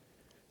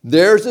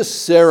There's a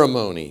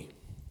ceremony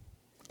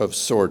of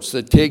sorts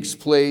that takes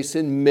place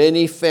in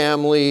many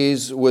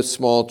families with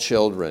small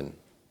children,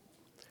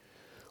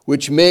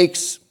 which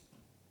makes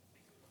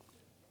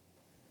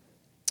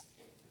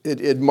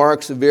it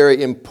marks a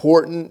very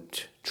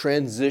important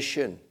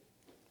transition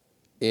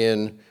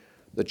in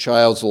the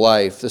child's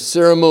life. The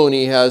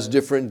ceremony has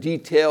different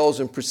details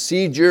and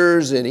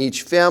procedures in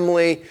each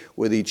family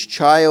with each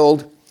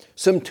child.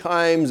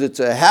 Sometimes it's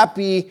a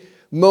happy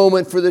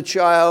moment for the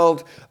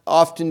child.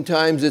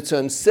 Oftentimes it's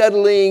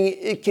unsettling.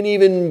 It can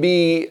even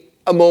be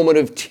a moment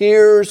of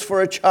tears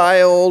for a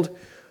child.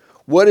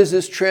 What is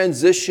this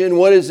transition?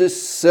 What is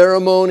this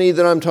ceremony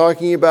that I'm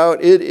talking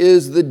about? It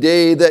is the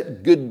day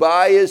that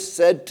goodbye is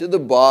said to the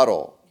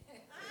bottle.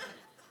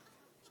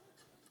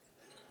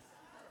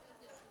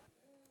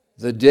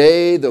 The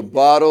day the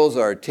bottles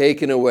are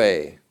taken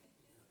away.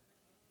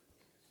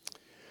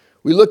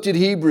 We looked at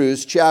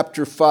Hebrews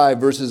chapter 5,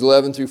 verses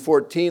 11 through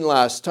 14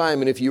 last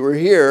time, and if you were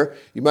here,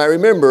 you might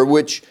remember,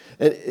 which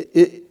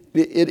it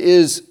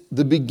is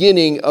the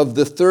beginning of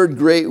the third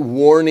great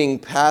warning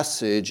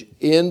passage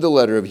in the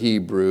letter of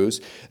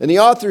Hebrews. And the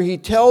author, he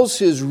tells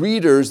his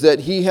readers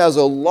that he has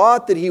a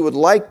lot that he would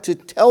like to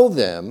tell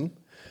them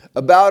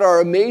about our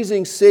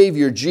amazing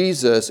Savior,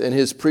 Jesus, and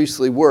his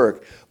priestly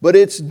work. But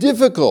it's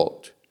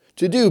difficult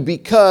to do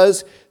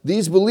because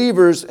these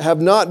believers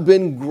have not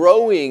been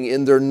growing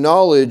in their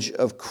knowledge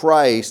of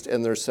Christ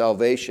and their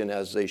salvation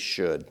as they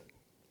should.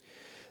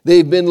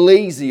 They've been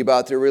lazy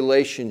about their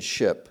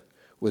relationship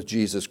with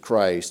Jesus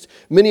Christ.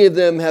 Many of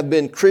them have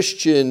been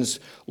Christians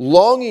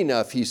long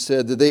enough, he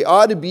said, that they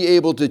ought to be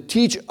able to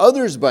teach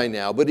others by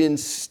now, but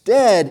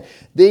instead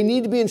they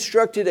need to be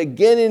instructed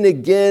again and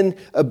again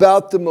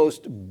about the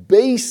most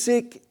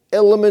basic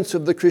elements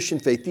of the Christian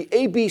faith, the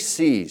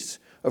ABCs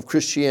of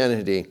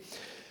Christianity.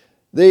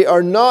 They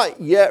are not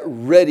yet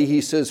ready,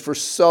 he says, for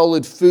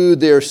solid food.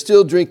 They are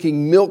still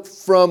drinking milk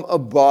from a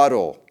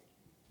bottle.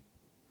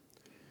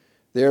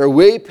 They are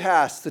way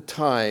past the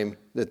time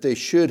that they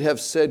should have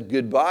said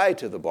goodbye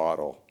to the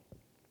bottle.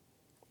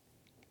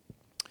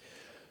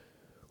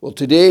 Well,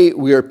 today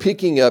we are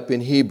picking up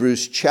in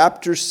Hebrews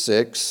chapter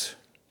 6,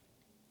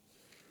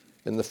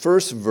 in the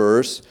first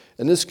verse,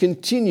 and this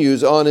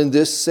continues on in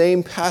this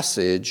same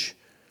passage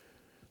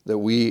that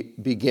we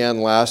began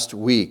last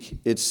week.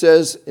 It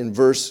says in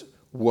verse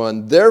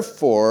 1,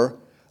 "Therefore,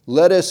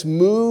 let us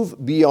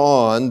move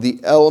beyond the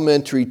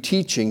elementary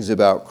teachings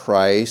about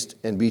Christ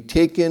and be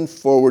taken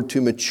forward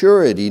to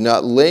maturity,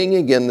 not laying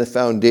again the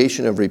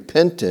foundation of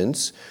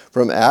repentance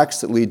from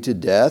acts that lead to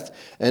death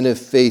and of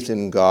faith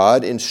in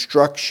God,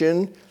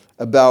 instruction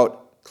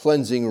about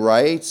cleansing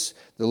rites,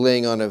 the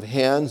laying on of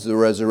hands, the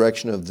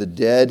resurrection of the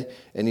dead,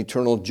 and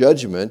eternal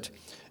judgment.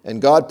 And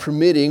God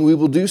permitting, we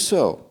will do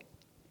so."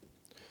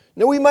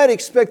 Now, we might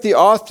expect the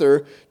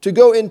author to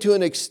go into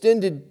an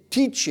extended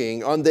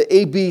teaching on the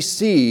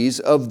ABCs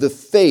of the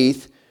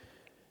faith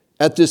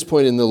at this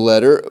point in the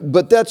letter,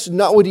 but that's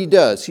not what he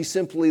does. He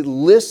simply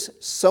lists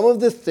some of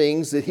the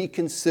things that he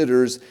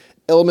considers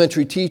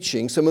elementary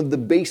teaching, some of the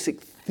basic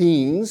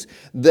things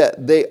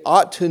that they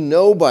ought to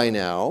know by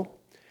now,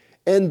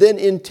 and then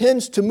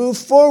intends to move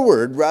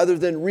forward rather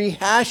than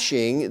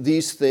rehashing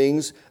these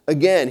things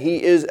again.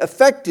 He is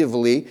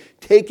effectively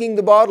taking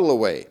the bottle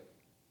away.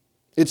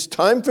 It's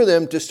time for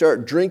them to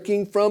start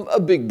drinking from a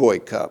big boy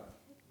cup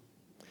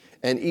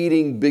and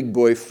eating big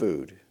boy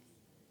food.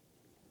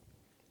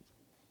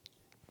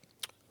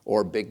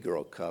 Or big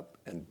girl cup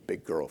and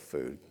big girl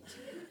food.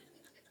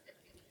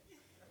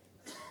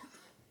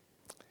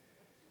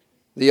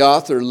 The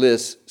author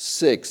lists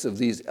 6 of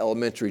these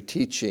elementary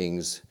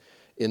teachings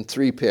in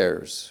 3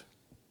 pairs.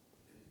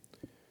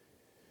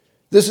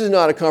 This is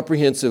not a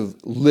comprehensive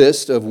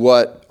list of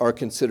what are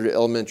considered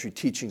elementary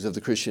teachings of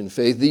the Christian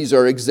faith. These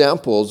are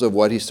examples of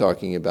what he's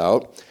talking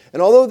about.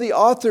 And although the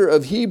author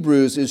of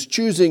Hebrews is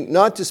choosing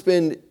not to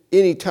spend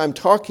any time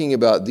talking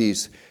about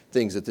these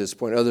things at this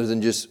point, other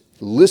than just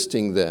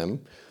listing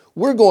them,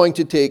 we're going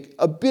to take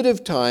a bit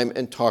of time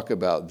and talk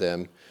about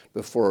them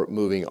before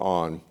moving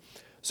on.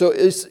 So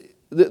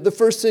the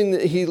first thing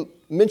that he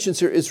mentions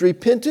here is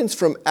repentance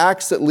from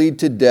acts that lead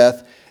to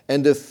death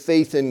and of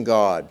faith in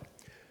God.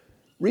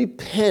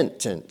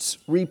 Repentance,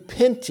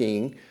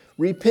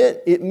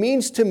 it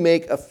means to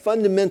make a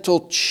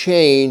fundamental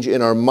change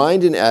in our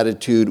mind and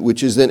attitude,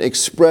 which is then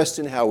expressed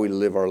in how we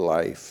live our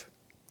life.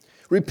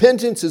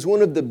 Repentance is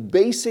one of the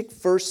basic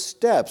first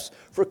steps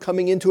for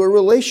coming into a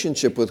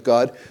relationship with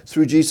God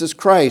through Jesus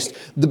Christ.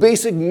 The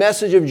basic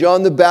message of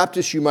John the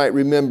Baptist, you might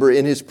remember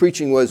in his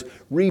preaching, was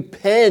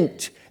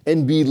repent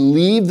and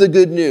believe the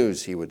good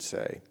news, he would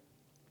say.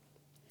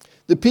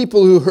 The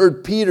people who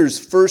heard Peter's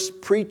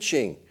first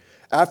preaching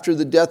after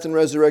the death and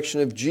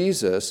resurrection of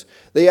Jesus,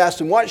 they asked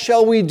him, "What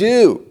shall we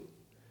do?"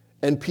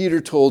 And Peter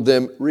told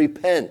them,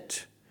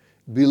 "Repent,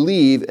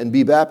 believe, and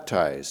be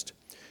baptized."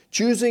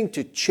 Choosing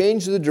to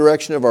change the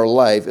direction of our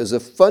life is a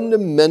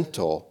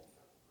fundamental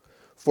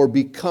for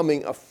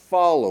becoming a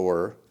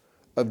follower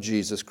of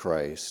Jesus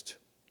Christ.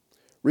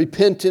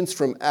 repentance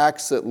from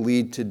acts that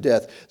lead to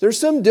death. There's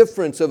some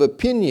difference of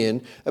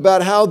opinion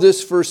about how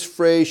this first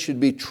phrase should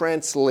be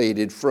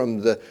translated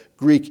from the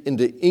Greek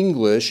into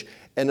English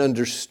and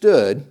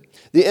understood.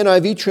 The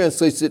NIV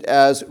translates it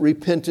as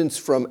repentance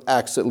from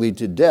acts that lead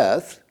to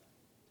death.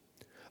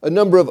 A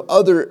number of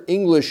other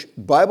English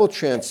Bible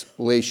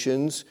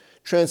translations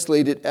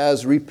translate it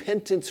as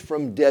repentance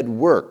from dead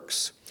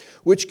works,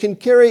 which can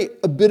carry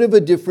a bit of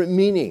a different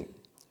meaning.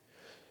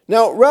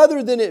 Now,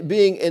 rather than it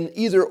being an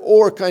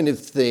either-or kind of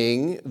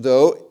thing,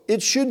 though,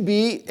 it should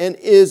be and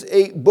is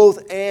a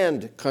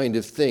both-and kind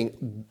of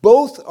thing.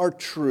 Both are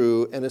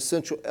true and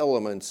essential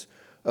elements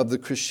of the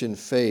Christian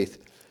faith.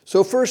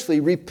 So firstly,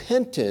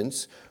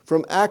 repentance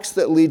from acts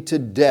that lead to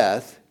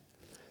death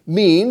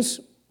means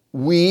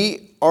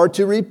we are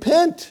to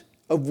repent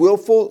of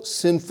willful,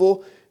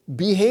 sinful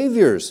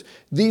behaviors.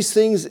 These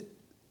things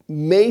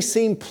may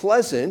seem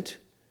pleasant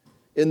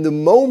in the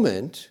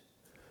moment,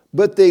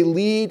 but they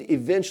lead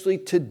eventually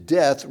to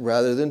death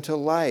rather than to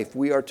life.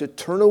 We are to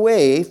turn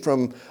away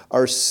from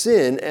our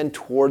sin and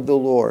toward the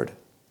Lord.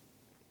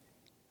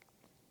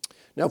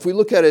 Now, if we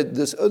look at it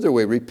this other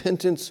way,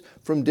 repentance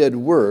from dead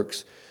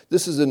works,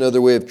 this is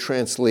another way of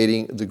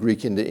translating the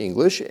Greek into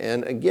English.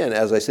 And again,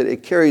 as I said,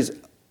 it carries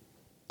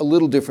a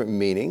little different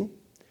meaning.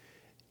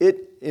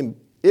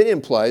 It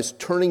implies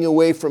turning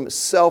away from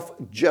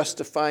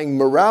self-justifying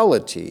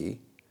morality,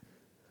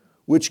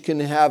 which can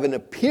have an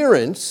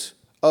appearance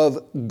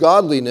of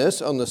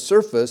godliness on the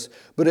surface,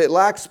 but it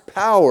lacks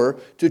power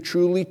to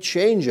truly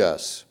change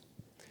us.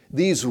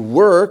 These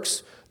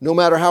works, no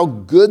matter how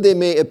good they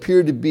may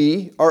appear to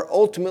be, are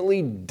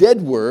ultimately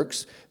dead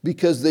works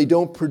because they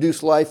don't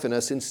produce life in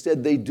us.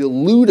 Instead, they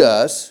delude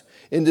us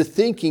into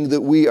thinking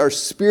that we are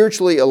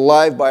spiritually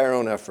alive by our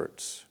own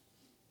efforts.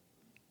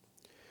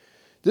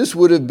 This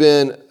would have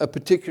been a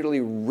particularly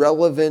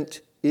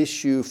relevant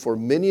issue for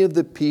many of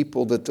the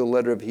people that the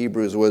letter of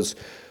Hebrews was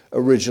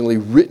originally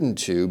written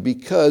to,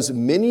 because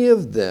many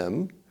of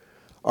them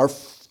are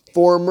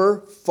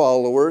former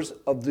followers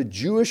of the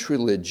Jewish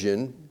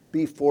religion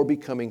before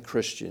becoming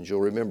Christians.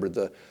 You'll remember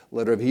the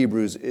letter of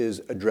Hebrews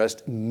is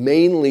addressed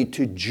mainly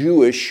to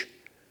Jewish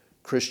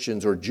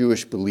Christians or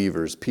Jewish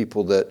believers,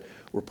 people that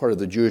were part of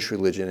the Jewish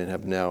religion and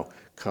have now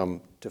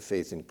come to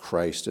faith in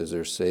Christ as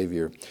their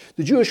Savior.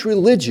 The Jewish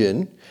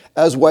religion,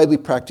 as widely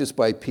practiced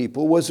by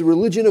people, was a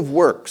religion of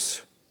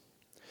works.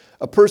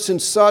 A person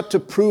sought to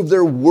prove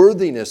their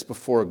worthiness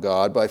before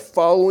God by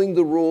following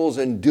the rules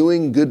and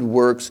doing good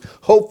works,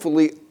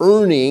 hopefully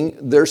earning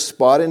their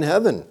spot in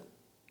heaven.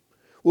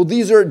 Well,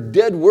 these are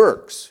dead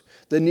works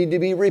that need to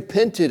be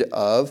repented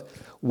of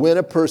when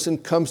a person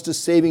comes to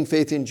saving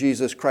faith in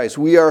Jesus Christ.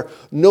 We are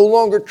no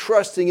longer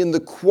trusting in the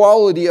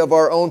quality of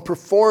our own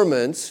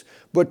performance,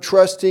 but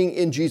trusting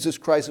in Jesus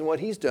Christ and what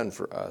He's done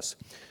for us.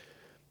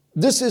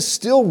 This is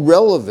still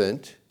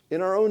relevant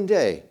in our own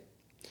day.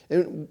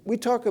 And we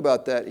talk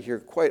about that here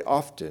quite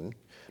often,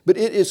 but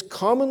it is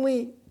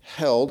commonly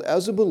held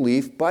as a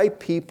belief by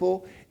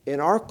people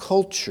in our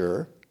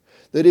culture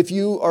that if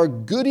you are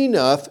good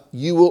enough,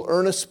 you will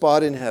earn a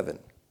spot in heaven.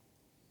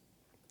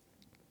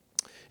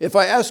 If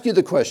I ask you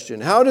the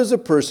question, how does a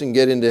person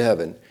get into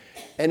heaven?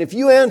 And if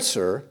you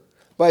answer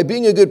by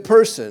being a good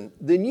person,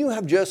 then you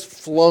have just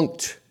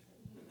flunked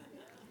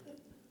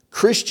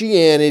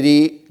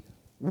Christianity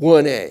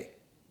 1A.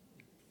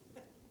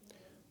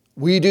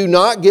 We do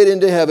not get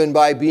into heaven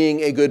by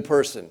being a good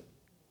person.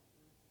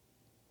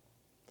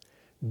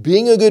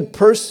 Being a good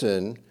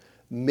person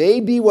may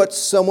be what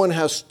someone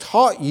has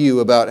taught you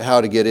about how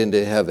to get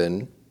into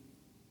heaven,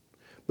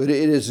 but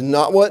it is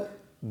not what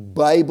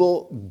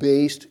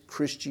Bible-based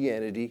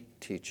Christianity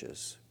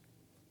teaches.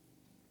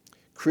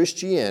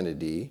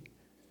 Christianity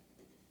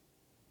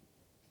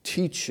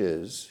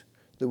teaches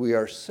that we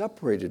are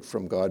separated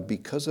from God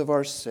because of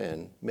our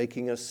sin,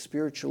 making us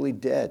spiritually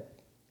dead.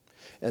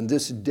 And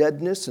this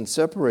deadness and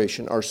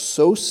separation are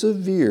so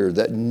severe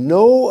that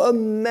no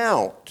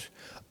amount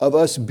of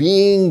us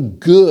being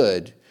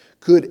good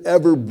could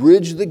ever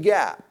bridge the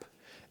gap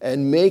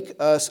and make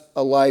us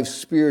alive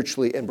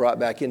spiritually and brought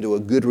back into a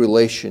good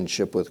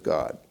relationship with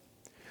God.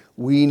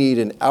 We need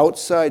an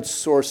outside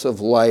source of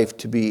life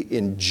to be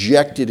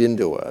injected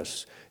into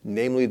us,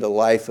 namely the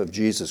life of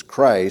Jesus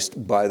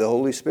Christ by the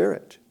Holy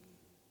Spirit.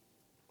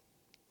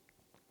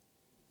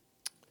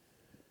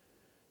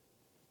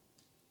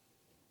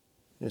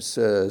 It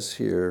says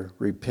here,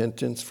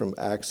 repentance from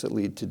acts that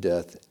lead to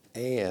death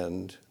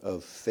and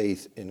of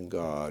faith in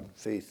God.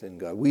 Faith in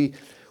God. We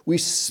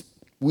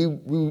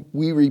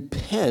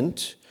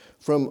repent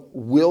from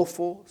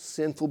willful,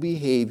 sinful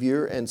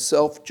behavior and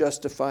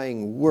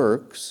self-justifying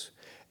works,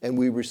 and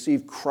we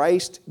receive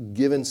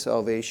Christ-given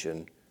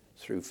salvation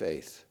through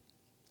faith.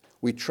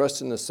 We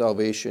trust in the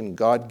salvation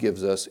God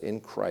gives us in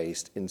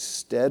Christ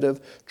instead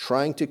of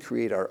trying to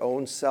create our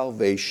own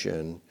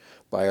salvation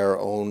by our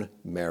own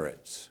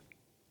merits.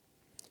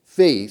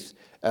 Faith,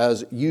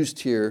 as used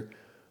here,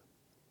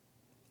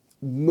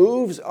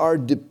 moves our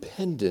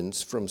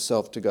dependence from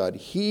self to God.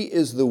 He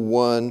is the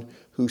one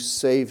who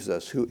saves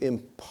us, who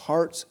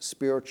imparts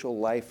spiritual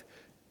life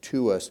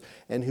to us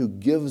and who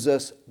gives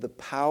us the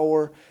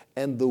power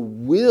and the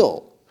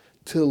will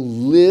to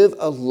live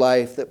a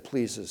life that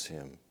pleases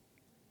Him.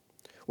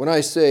 When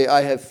I say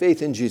I have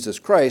faith in Jesus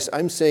Christ,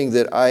 I'm saying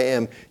that I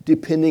am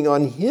depending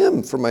on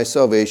Him for my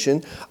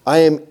salvation. I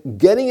am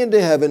getting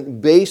into heaven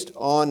based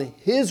on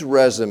His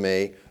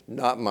resume,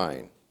 not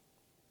mine.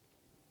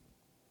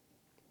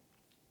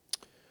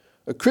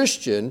 A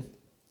Christian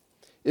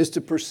is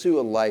to pursue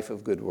a life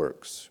of good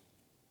works.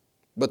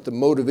 But the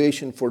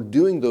motivation for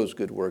doing those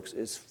good works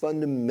is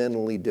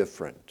fundamentally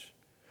different.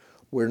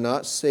 We're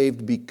not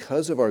saved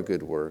because of our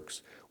good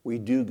works. We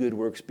do good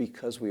works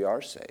because we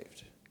are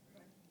saved.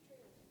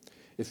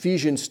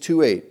 Ephesians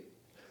 2:8,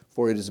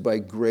 for it is by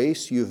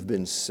grace you have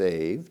been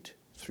saved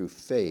through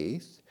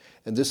faith,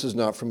 and this is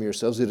not from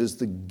yourselves, it is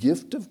the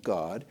gift of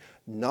God,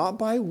 not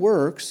by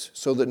works,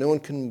 so that no one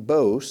can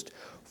boast,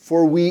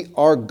 for we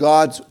are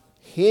God's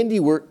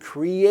handiwork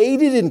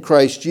created in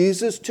Christ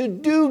Jesus to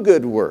do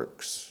good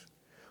works,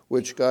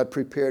 which God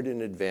prepared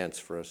in advance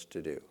for us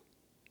to do.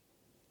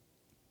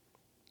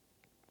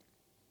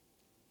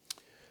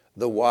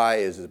 The why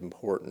is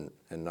important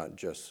and not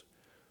just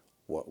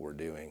what we're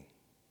doing.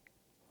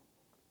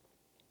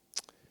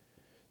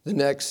 The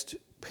next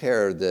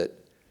pair that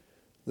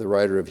the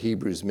writer of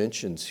Hebrews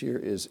mentions here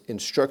is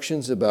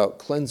instructions about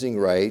cleansing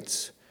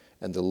rites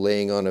and the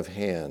laying on of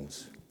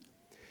hands.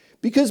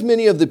 Because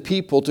many of the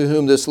people to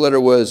whom this letter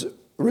was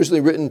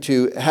originally written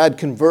to had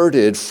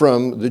converted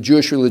from the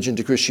Jewish religion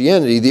to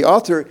Christianity, the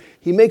author,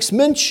 he makes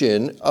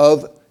mention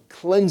of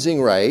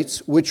cleansing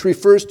rites, which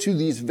refers to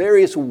these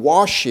various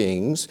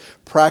washings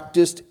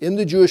practiced in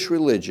the Jewish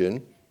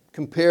religion,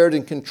 compared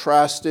and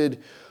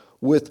contrasted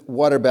with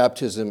water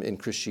baptism in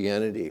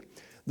Christianity.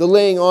 The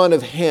laying on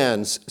of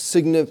hands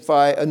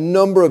signify a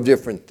number of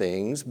different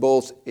things,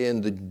 both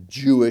in the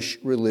Jewish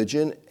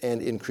religion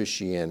and in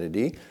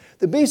Christianity.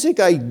 The basic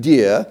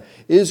idea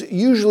is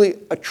usually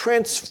a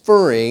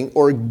transferring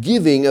or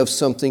giving of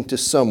something to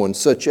someone,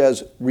 such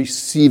as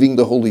receiving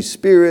the Holy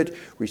Spirit,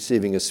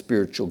 receiving a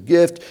spiritual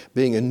gift,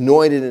 being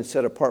anointed and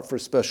set apart for a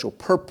special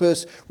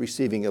purpose,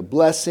 receiving a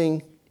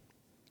blessing.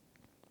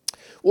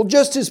 Well,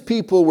 just as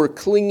people were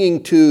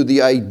clinging to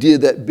the idea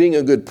that being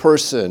a good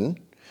person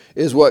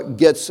is what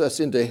gets us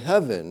into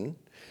heaven,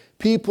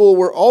 people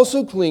were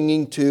also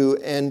clinging to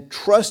and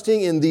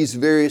trusting in these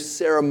various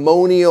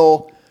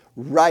ceremonial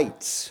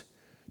rites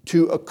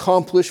to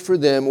accomplish for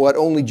them what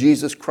only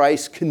Jesus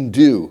Christ can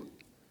do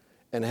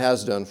and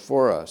has done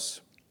for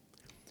us.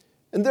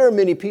 And there are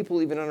many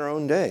people, even in our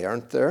own day,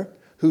 aren't there,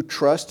 who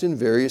trust in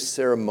various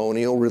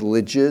ceremonial,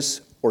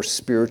 religious, or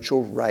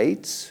spiritual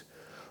rites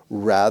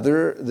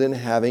rather than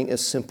having a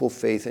simple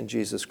faith in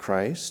Jesus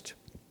Christ.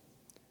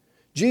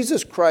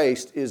 Jesus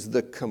Christ is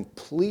the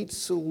complete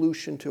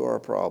solution to our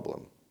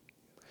problem.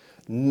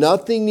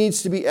 Nothing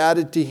needs to be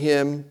added to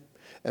Him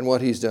and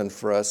what He's done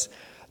for us.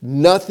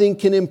 Nothing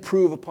can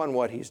improve upon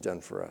what He's done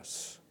for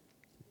us.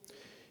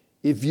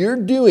 If you're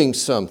doing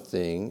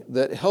something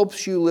that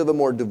helps you live a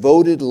more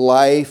devoted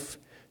life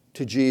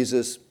to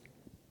Jesus,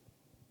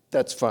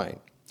 that's fine.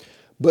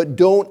 But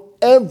don't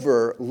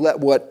ever let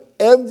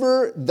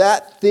whatever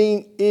that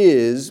thing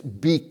is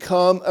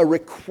become a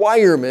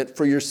requirement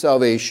for your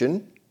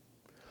salvation,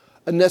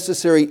 a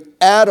necessary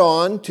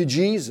add-on to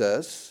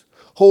Jesus,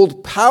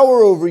 hold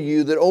power over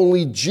you that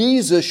only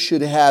Jesus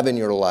should have in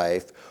your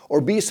life, or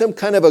be some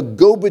kind of a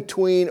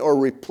go-between or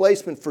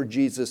replacement for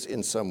Jesus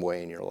in some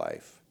way in your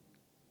life.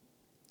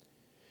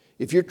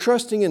 If you're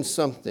trusting in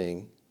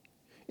something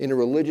in a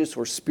religious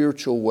or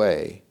spiritual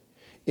way,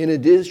 in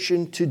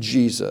addition to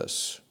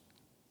Jesus,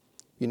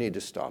 you need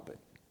to stop it.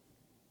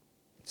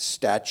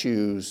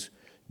 Statues,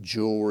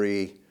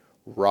 jewelry,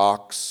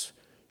 rocks,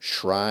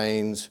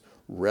 shrines,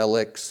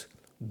 relics,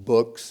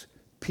 books,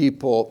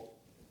 people,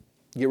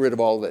 get rid of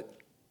all of it.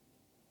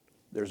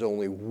 There's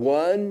only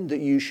one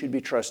that you should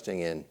be trusting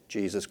in,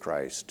 Jesus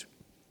Christ.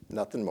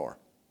 Nothing more.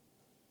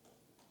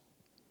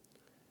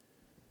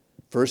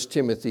 1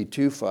 Timothy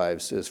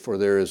 2:5 says, for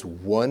there is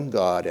one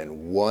God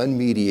and one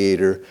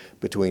mediator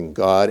between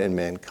God and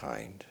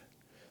mankind,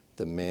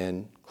 the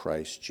man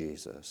Christ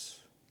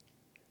Jesus,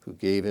 who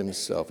gave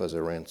Himself as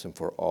a ransom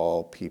for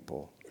all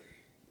people.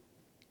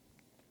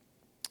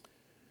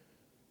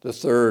 The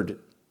third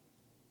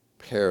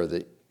pair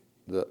that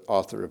the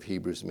author of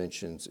Hebrews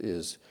mentions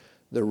is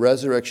the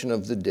resurrection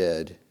of the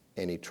dead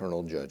and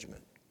eternal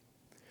judgment.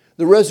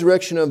 The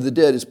resurrection of the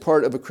dead is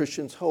part of a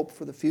Christian's hope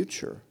for the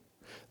future.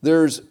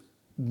 There's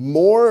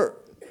more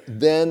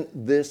than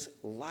this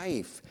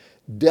life.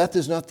 Death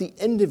is not the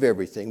end of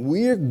everything.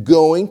 We are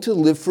going to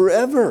live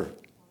forever.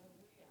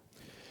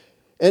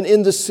 And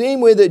in the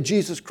same way that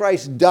Jesus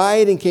Christ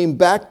died and came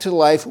back to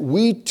life,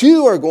 we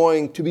too are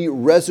going to be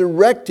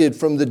resurrected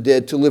from the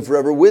dead to live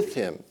forever with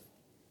Him.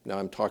 Now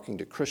I'm talking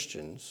to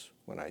Christians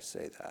when I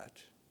say that.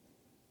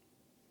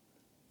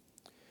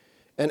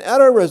 And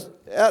at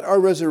our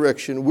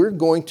resurrection, we're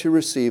going to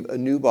receive a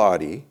new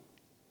body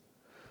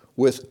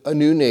with a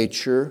new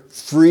nature,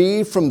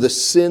 free from the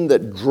sin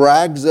that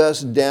drags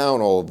us down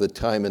all of the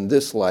time in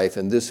this life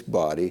and this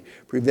body,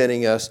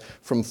 preventing us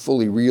from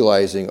fully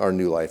realizing our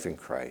new life in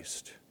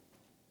Christ.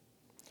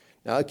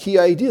 Now, a key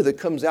idea that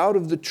comes out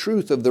of the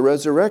truth of the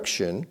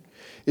resurrection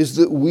is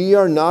that we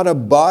are not a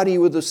body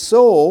with a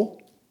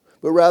soul,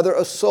 but rather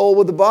a soul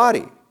with a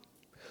body.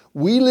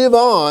 We live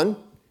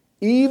on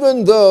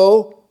even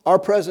though our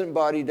present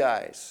body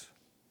dies.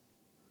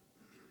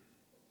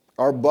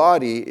 Our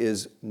body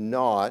is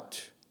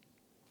not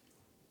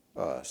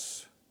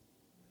us.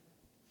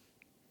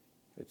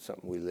 It's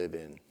something we live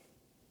in.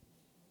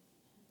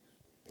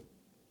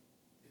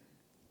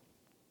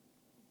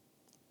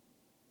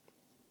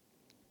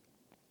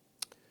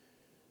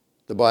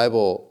 The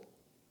Bible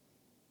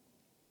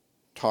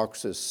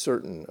talks as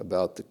certain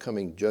about the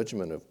coming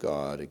judgment of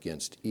God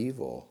against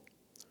evil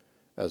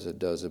as it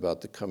does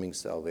about the coming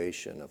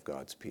salvation of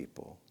God's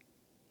people.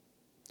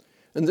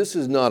 And this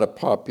is not a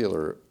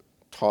popular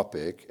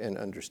topic, and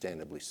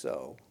understandably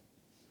so.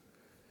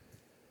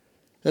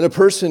 And a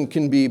person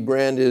can be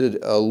branded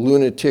a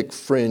lunatic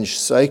fringe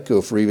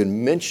psycho for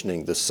even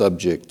mentioning the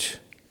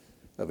subject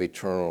of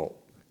eternal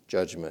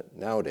judgment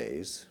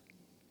nowadays.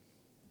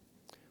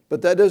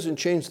 But that doesn't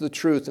change the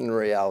truth and the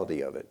reality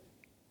of it.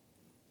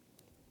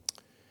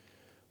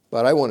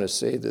 But I want to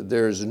say that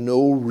there is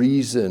no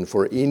reason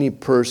for any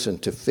person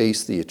to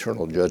face the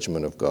eternal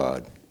judgment of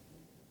God,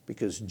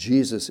 because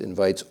Jesus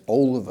invites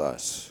all of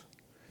us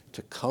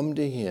to come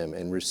to him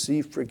and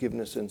receive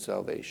forgiveness and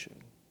salvation.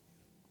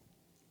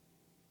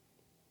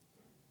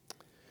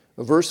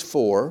 Verse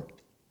 4,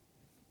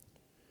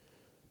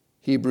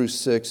 Hebrews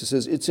 6, it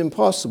says, "It's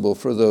impossible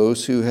for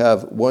those who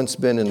have once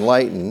been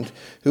enlightened,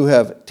 who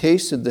have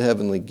tasted the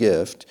heavenly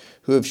gift,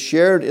 who have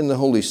shared in the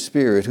Holy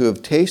Spirit, who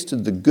have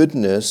tasted the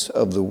goodness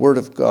of the Word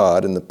of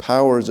God and the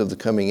powers of the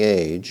coming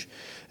age,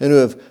 and who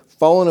have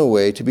fallen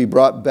away, to be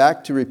brought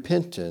back to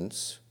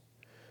repentance.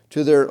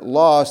 To their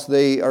loss,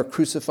 they are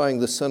crucifying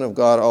the Son of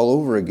God all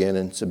over again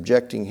and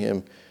subjecting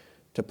him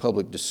to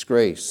public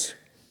disgrace."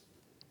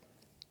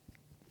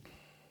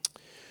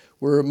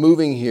 We're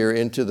moving here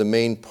into the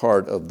main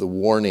part of the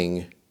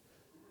warning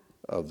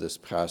of this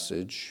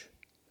passage.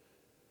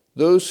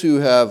 Those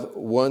who have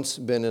once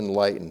been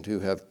enlightened,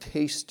 who have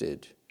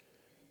tasted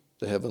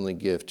the heavenly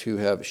gift, who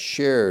have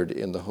shared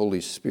in the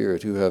Holy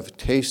Spirit, who have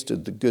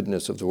tasted the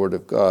goodness of the Word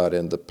of God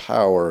and the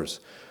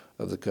powers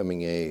of the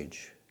coming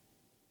age.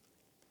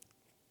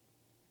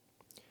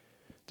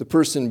 The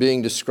person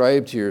being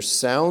described here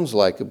sounds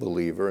like a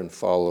believer and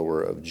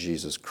follower of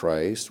Jesus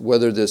Christ.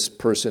 Whether this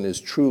person is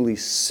truly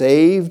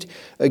saved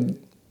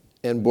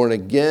and born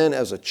again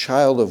as a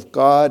child of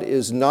God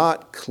is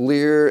not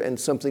clear, and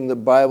something that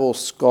Bible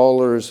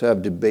scholars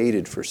have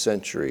debated for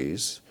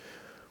centuries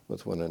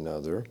with one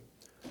another.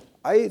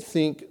 I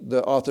think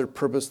the author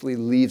purposely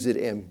leaves it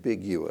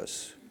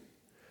ambiguous,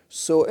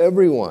 so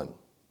everyone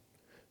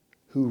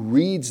who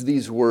reads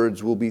these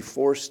words will be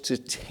forced to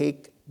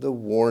take the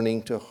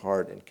warning to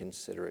heart and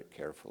consider it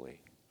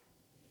carefully.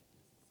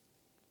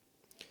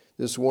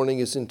 This warning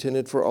is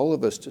intended for all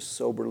of us to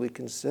soberly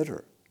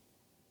consider.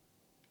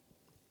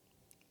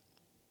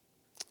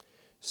 It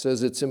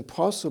says it's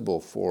impossible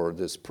for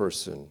this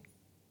person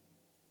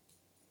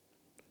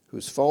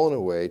who's fallen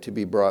away to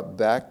be brought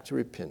back to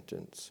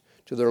repentance.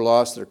 To their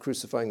loss, they're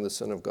crucifying the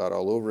Son of God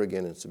all over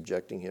again and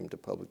subjecting him to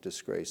public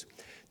disgrace.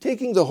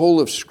 Taking the whole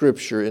of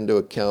Scripture into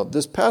account,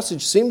 this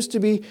passage seems to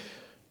be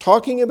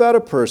talking about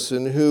a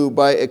person who,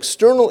 by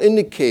external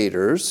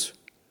indicators,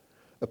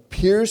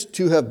 appears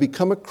to have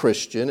become a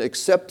Christian,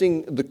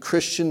 accepting the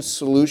Christian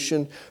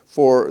solution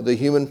for the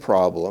human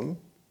problem,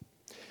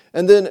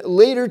 and then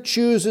later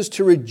chooses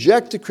to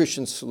reject the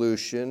Christian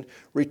solution,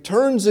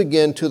 returns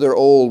again to their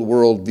old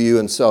worldview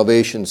and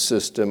salvation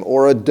system,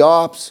 or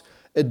adopts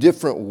a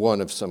different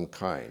one of some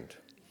kind.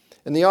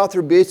 And the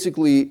author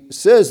basically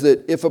says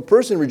that if a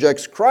person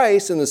rejects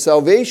Christ and the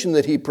salvation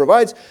that he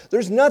provides,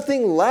 there's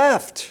nothing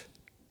left.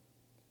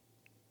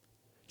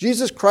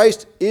 Jesus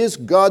Christ is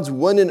God's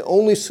one and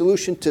only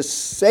solution to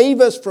save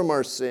us from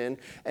our sin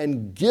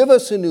and give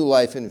us a new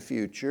life and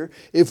future.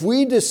 If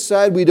we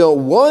decide we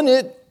don't want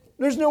it,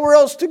 there's nowhere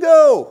else to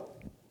go.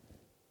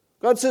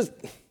 God says,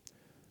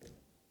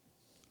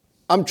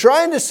 I'm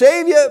trying to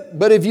save you,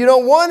 but if you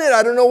don't want it,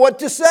 I don't know what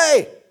to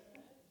say.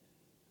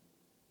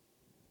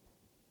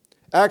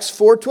 Acts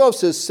 4:12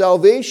 says,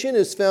 "Salvation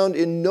is found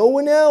in no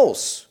one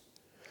else,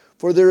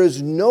 for there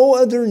is no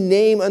other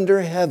name under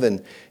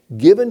heaven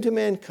given to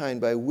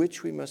mankind by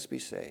which we must be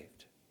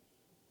saved."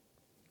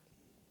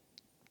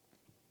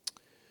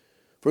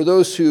 For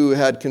those who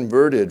had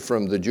converted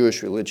from the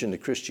Jewish religion to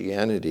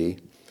Christianity,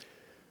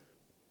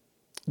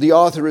 the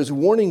author is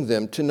warning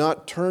them to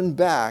not turn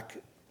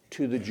back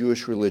to the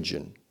Jewish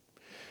religion.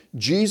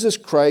 Jesus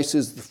Christ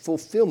is the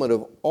fulfillment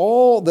of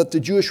all that the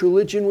Jewish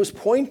religion was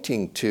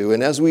pointing to.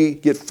 And as we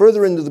get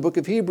further into the book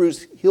of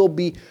Hebrews, he'll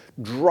be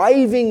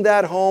driving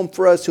that home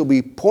for us. He'll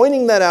be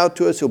pointing that out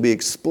to us. He'll be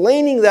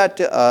explaining that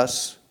to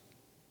us.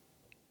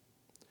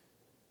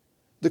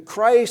 The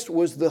Christ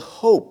was the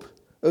hope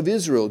of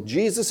Israel.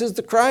 Jesus is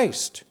the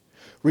Christ.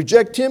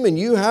 Reject him and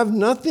you have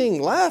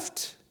nothing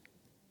left.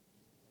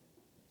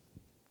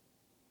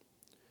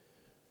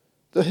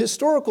 The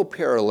historical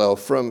parallel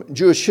from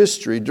Jewish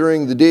history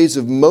during the days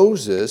of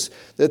Moses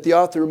that the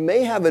author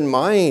may have in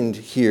mind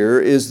here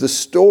is the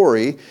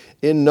story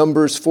in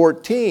Numbers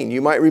 14.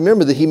 You might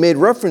remember that he made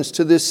reference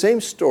to this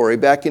same story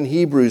back in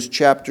Hebrews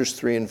chapters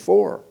 3 and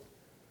 4.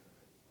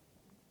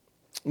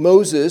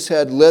 Moses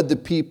had led the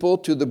people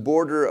to the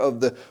border of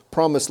the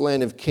promised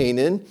land of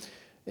Canaan,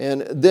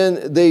 and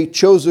then they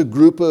chose a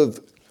group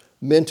of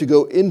men to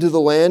go into the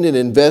land and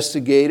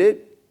investigate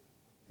it.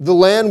 The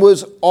land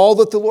was all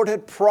that the Lord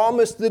had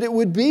promised that it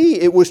would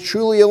be. It was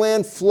truly a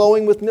land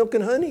flowing with milk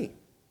and honey.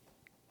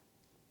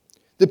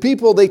 The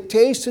people, they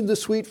tasted the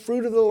sweet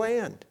fruit of the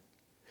land.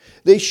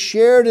 They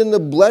shared in the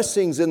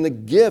blessings and the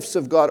gifts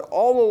of God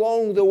all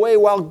along the way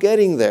while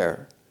getting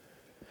there.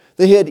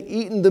 They had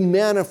eaten the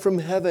manna from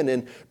heaven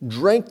and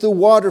drank the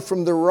water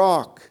from the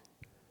rock.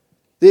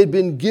 They had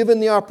been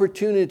given the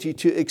opportunity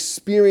to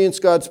experience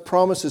God's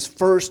promises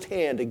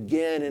firsthand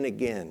again and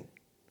again.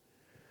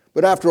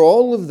 But after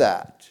all of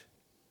that,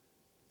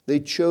 they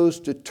chose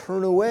to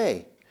turn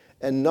away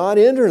and not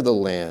enter the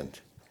land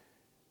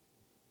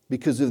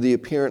because of the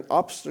apparent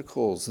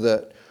obstacles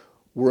that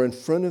were in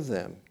front of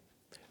them.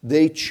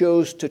 They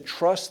chose to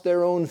trust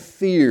their own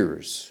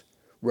fears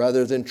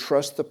rather than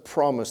trust the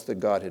promise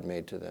that God had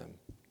made to them.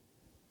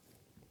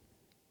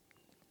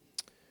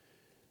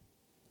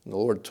 And the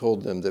Lord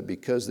told them that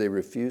because they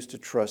refused to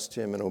trust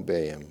him and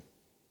obey him,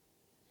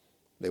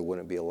 they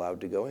wouldn't be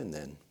allowed to go in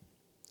then.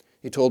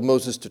 He told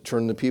Moses to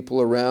turn the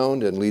people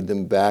around and lead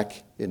them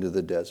back into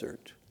the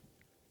desert.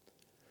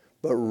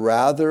 But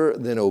rather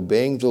than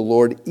obeying the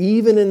Lord,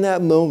 even in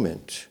that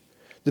moment,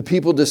 the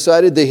people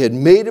decided they had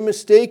made a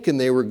mistake and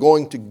they were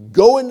going to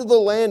go into the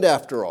land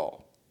after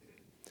all.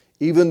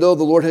 Even though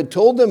the Lord had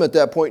told them at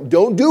that point,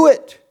 don't do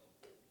it.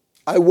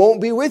 I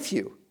won't be with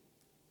you.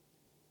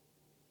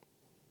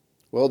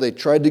 Well, they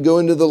tried to go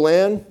into the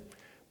land,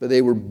 but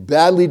they were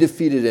badly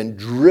defeated and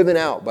driven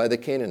out by the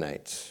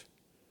Canaanites.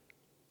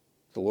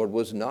 The Lord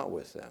was not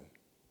with them.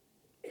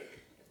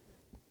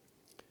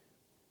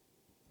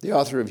 The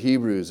author of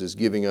Hebrews is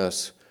giving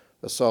us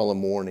a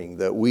solemn warning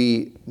that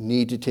we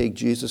need to take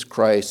Jesus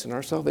Christ and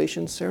our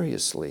salvation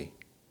seriously.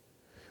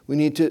 We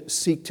need to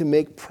seek to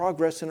make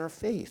progress in our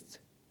faith.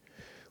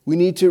 We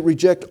need to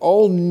reject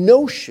all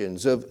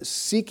notions of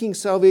seeking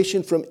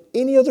salvation from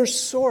any other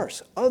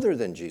source other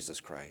than Jesus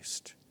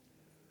Christ.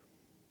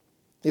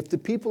 If the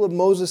people of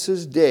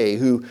Moses' day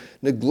who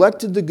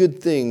neglected the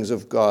good things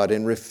of God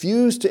and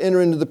refused to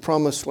enter into the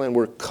promised land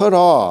were cut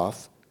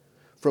off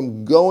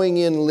from going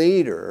in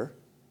later,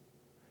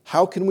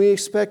 how can we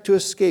expect to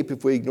escape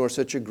if we ignore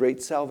such a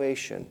great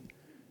salvation?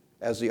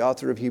 As the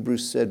author of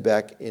Hebrews said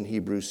back in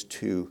Hebrews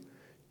 2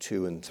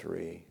 and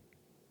 3.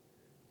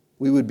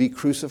 We would be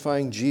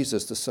crucifying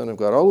Jesus, the Son of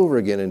God, all over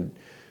again and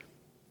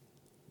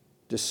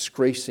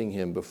disgracing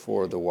him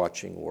before the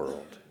watching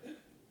world.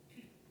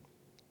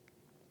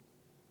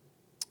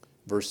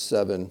 Verse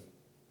 7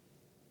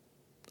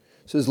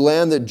 says,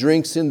 land that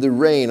drinks in the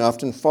rain,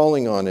 often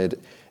falling on it,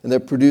 and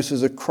that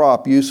produces a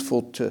crop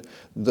useful to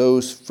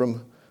those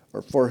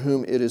for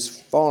whom it is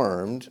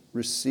farmed,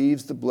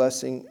 receives the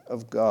blessing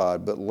of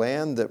God. But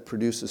land that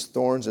produces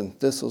thorns and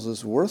thistles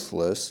is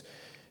worthless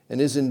and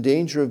is in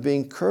danger of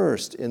being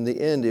cursed. In the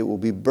end, it will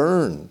be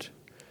burned.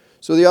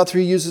 So the author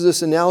uses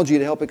this analogy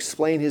to help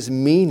explain his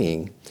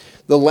meaning.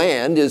 The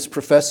land is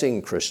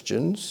professing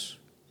Christians.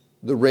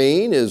 The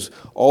rain is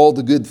all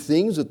the good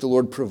things that the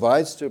Lord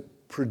provides to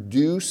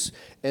produce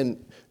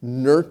and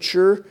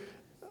nurture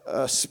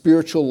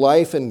spiritual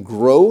life and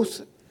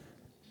growth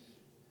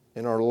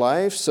in our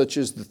life, such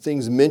as the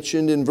things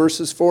mentioned in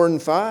verses 4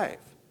 and 5.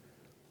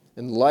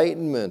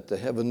 Enlightenment, the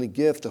heavenly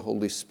gift, the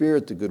Holy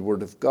Spirit, the good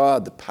word of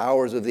God, the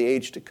powers of the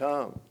age to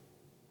come.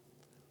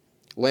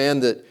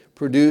 Land that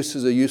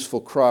produces a useful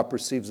crop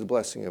receives the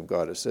blessing of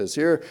God, it says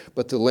here.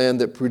 But the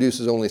land that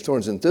produces only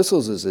thorns and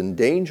thistles is in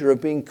danger of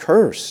being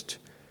cursed.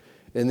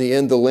 In the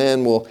end, the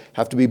land will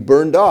have to be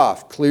burned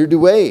off, cleared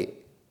away,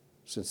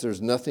 since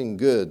there's nothing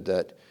good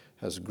that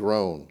has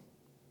grown.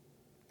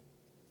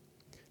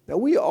 Now,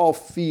 we all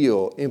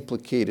feel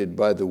implicated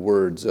by the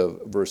words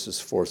of verses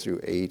 4 through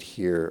 8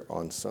 here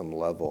on some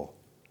level.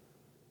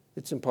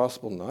 It's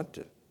impossible not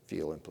to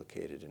feel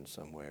implicated in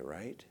some way,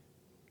 right?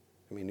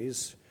 I mean,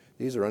 these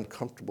are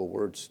uncomfortable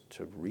words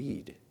to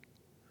read.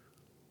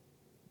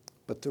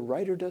 But the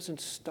writer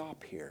doesn't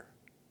stop here.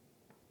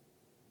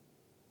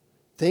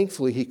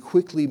 Thankfully, he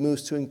quickly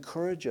moves to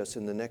encourage us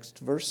in the next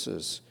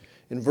verses.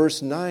 In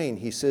verse 9,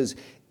 he says,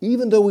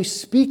 even though we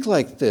speak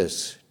like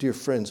this, dear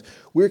friends,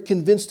 we're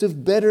convinced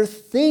of better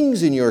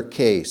things in your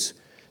case,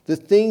 the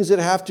things that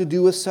have to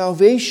do with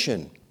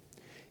salvation.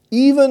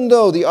 Even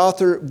though the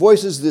author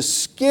voices this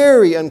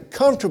scary,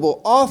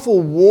 uncomfortable,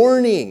 awful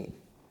warning,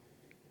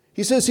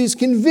 he says he's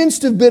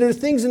convinced of better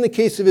things in the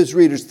case of his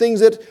readers,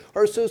 things that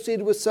are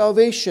associated with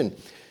salvation.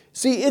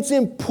 See, it's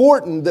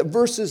important that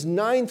verses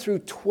 9 through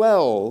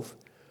 12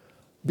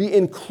 be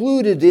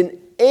included in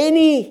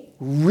any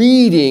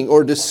reading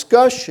or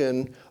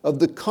discussion of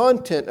the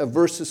content of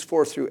verses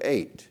 4 through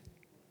 8.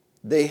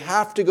 They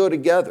have to go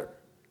together.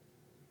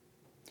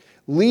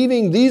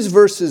 Leaving these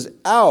verses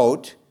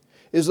out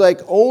is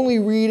like only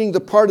reading the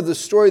part of the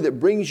story that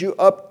brings you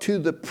up to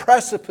the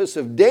precipice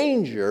of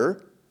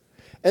danger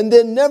and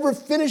then never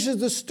finishes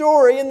the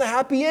story in the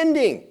happy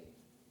ending.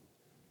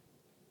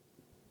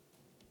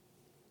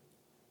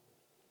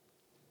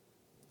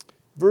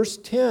 Verse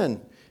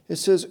 10, it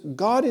says,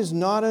 God is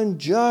not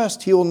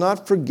unjust. He will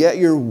not forget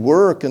your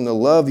work and the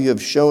love you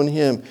have shown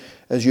him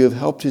as you have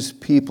helped his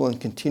people and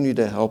continue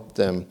to help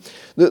them.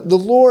 The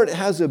Lord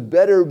has a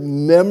better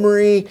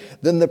memory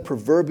than the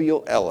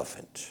proverbial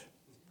elephant.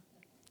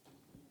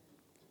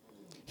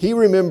 He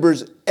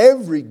remembers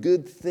every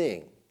good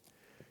thing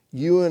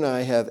you and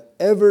I have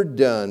ever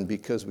done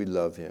because we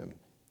love him.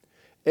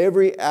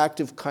 Every act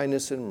of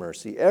kindness and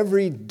mercy,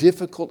 every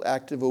difficult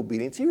act of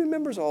obedience, he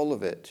remembers all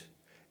of it.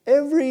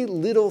 Every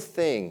little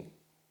thing.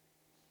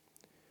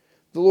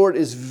 The Lord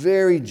is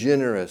very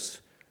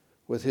generous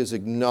with his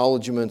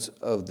acknowledgments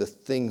of the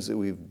things that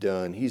we've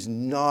done. He's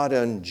not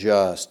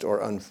unjust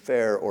or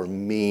unfair or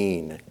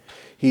mean.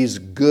 He's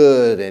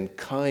good and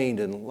kind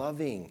and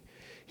loving.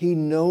 He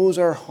knows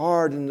our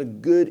heart and the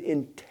good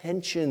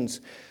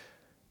intentions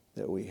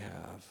that we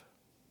have.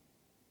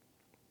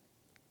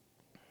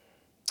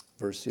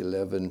 Verse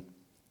 11.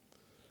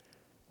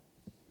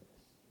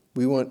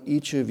 We want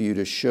each of you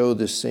to show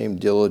the same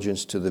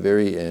diligence to the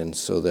very end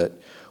so that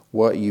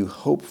what you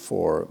hope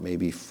for may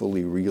be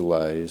fully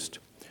realized.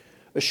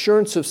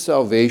 Assurance of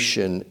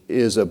salvation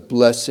is a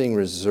blessing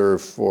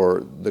reserved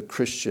for the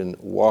Christian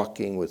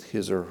walking with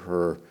his or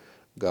her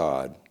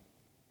God.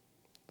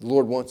 The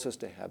Lord wants us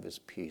to have his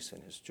peace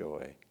and his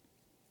joy.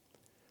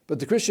 But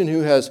the Christian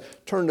who has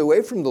turned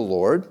away from the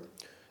Lord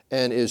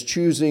and is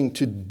choosing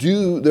to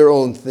do their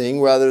own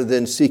thing rather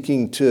than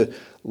seeking to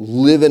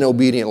live an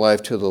obedient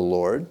life to the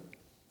Lord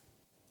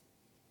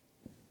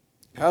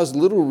has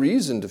little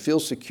reason to feel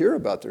secure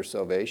about their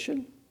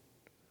salvation.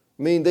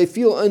 I mean, they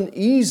feel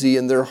uneasy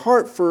in their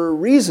heart for a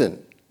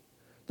reason.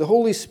 The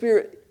Holy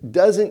Spirit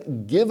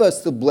doesn't give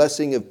us the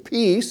blessing of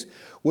peace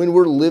when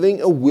we're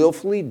living a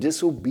willfully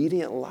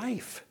disobedient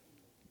life.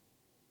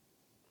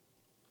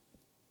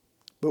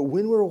 But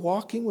when we're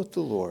walking with the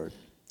Lord,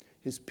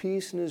 his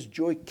peace and his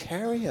joy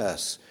carry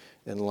us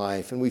in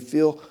life, and we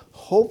feel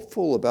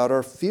hopeful about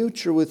our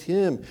future with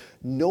him,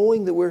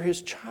 knowing that we're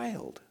his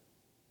child.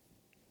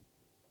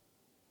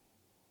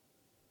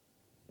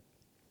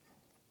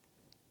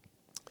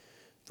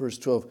 Verse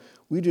 12,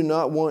 we do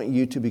not want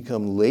you to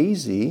become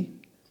lazy,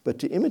 but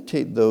to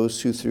imitate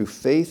those who through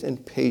faith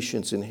and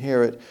patience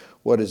inherit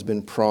what has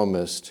been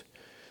promised.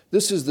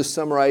 This is the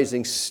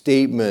summarizing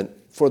statement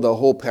for the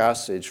whole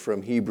passage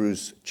from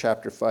Hebrews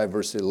chapter 5,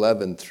 verse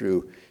 11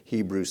 through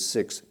Hebrews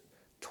 6,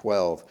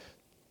 12.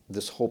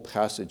 This whole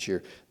passage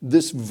here.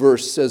 This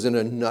verse says in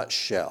a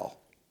nutshell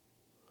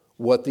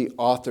what the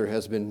author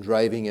has been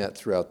driving at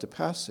throughout the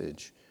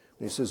passage.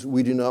 He says,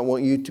 we do not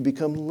want you to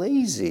become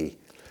lazy,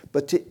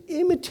 but to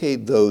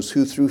imitate those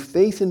who through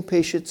faith and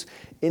patience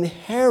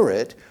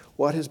inherit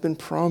what has been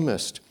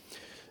promised.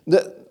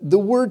 The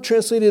word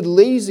translated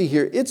lazy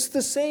here, it's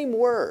the same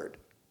word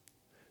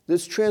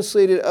that's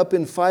translated up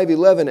in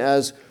 5:11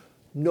 as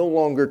no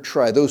longer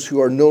try, those who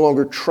are no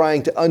longer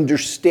trying to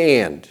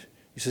understand.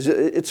 He says,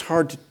 it's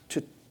hard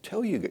to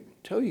tell you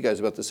guys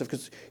about this stuff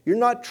because you're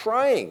not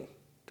trying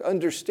to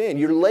understand.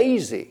 You're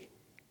lazy.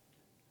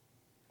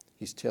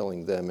 He's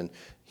telling them. And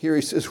here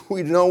he says,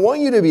 we do not want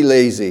you to be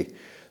lazy.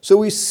 So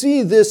we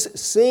see this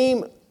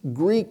same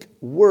Greek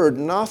word,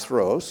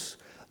 nathros,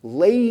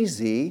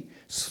 lazy,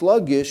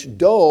 sluggish,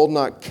 dull,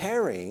 not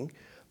caring,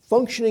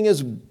 functioning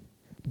as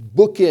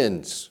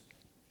bookends,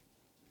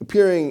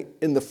 appearing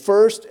in the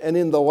first and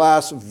in the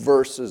last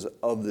verses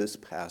of this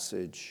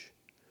passage.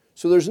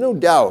 So there's no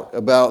doubt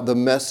about the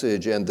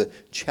message and the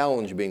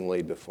challenge being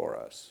laid before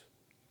us.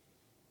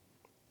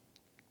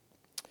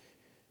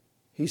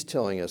 He's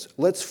telling us,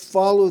 let's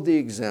follow the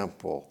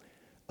example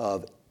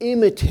of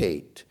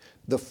imitate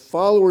the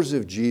followers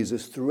of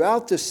Jesus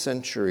throughout the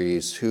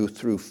centuries who,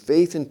 through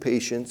faith and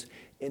patience,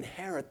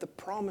 inherit the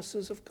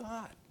promises of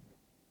God.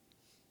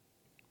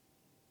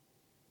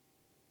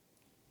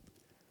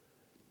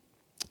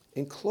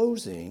 In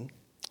closing,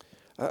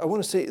 I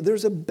want to say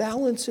there's a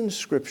balance in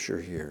Scripture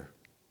here.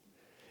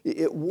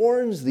 It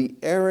warns the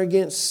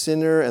arrogant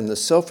sinner and the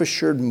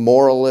self-assured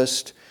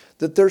moralist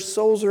that their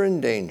souls are in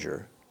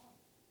danger.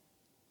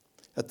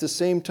 At the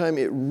same time,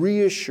 it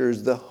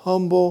reassures the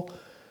humble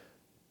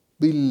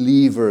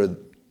believer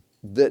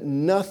that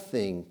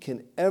nothing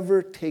can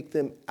ever take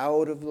them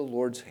out of the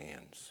Lord's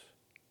hands.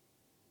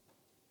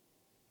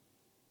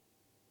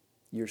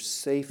 You're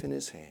safe in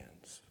his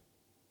hands.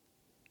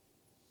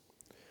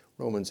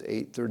 Romans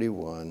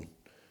 8:31.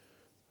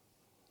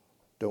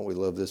 Don't we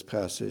love this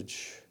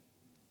passage?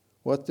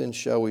 What then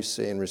shall we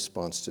say in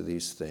response to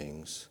these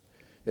things?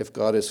 If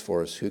God is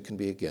for us, who can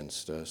be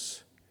against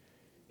us?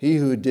 He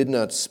who did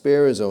not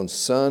spare his own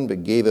Son,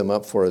 but gave him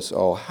up for us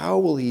all, how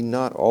will he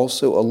not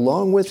also,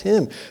 along with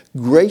him,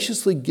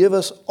 graciously give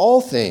us all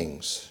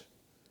things?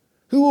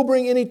 Who will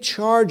bring any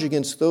charge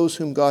against those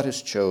whom God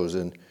has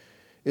chosen?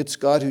 It's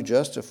God who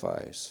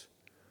justifies.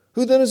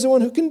 Who then is the one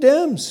who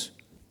condemns?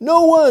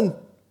 No one.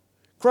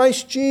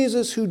 Christ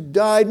Jesus, who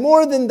died,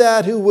 more than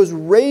that, who was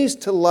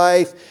raised to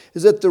life,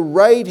 is at the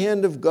right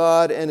hand of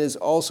God and is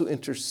also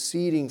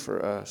interceding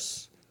for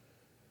us.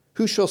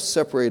 Who shall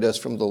separate us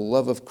from the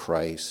love of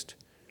Christ?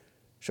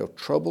 Shall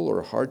trouble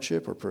or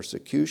hardship or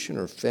persecution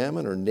or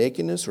famine or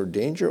nakedness or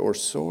danger or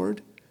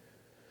sword?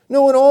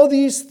 No, in all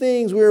these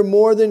things we are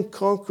more than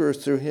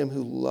conquerors through him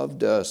who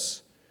loved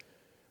us.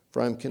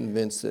 For I am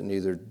convinced that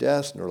neither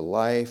death nor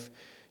life,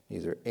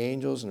 neither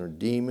angels nor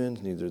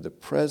demons, neither the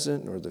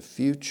present nor the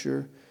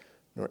future,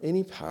 nor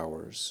any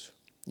powers,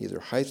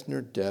 neither height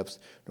nor depth,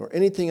 nor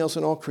anything else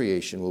in all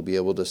creation will be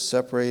able to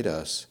separate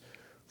us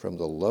from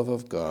the love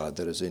of God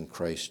that is in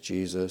Christ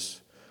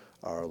Jesus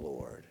our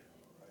Lord.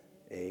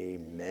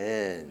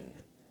 Amen.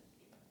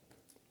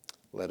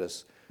 Let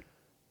us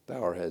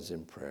bow our heads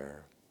in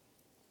prayer.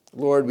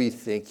 Lord, we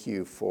thank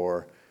you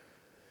for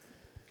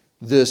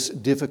this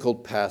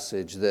difficult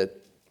passage that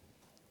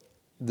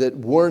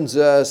warns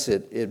us.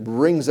 It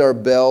rings our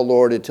bell,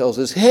 Lord. It tells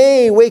us,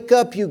 hey, wake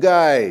up, you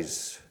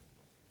guys.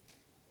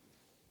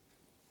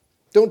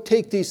 Don't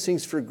take these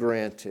things for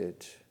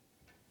granted.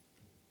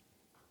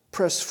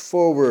 Press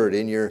forward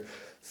in your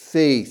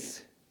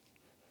faith,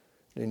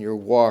 in your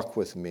walk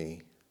with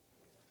me.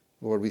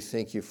 Lord, we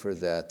thank you for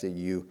that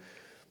you,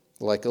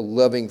 like a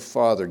loving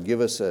father, give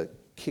us a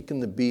kick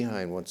in the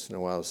behind once in a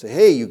while and say,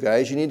 hey, you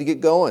guys, you need to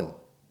get going.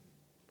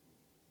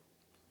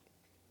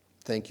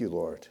 Thank you,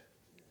 Lord.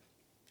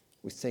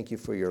 We thank you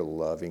for your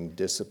loving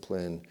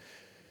discipline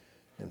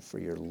and for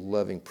your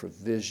loving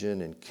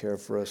provision and care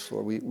for us,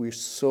 Lord. We're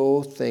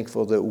so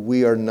thankful that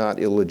we are not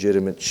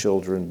illegitimate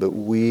children, but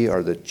we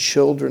are the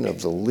children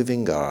of the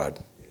living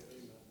God.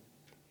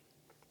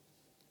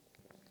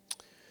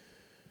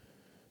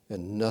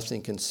 And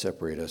nothing can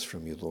separate us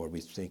from you, Lord.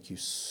 We thank you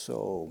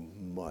so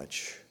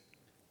much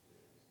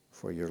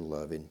for your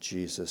love. In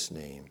Jesus'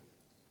 name,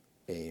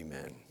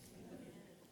 amen.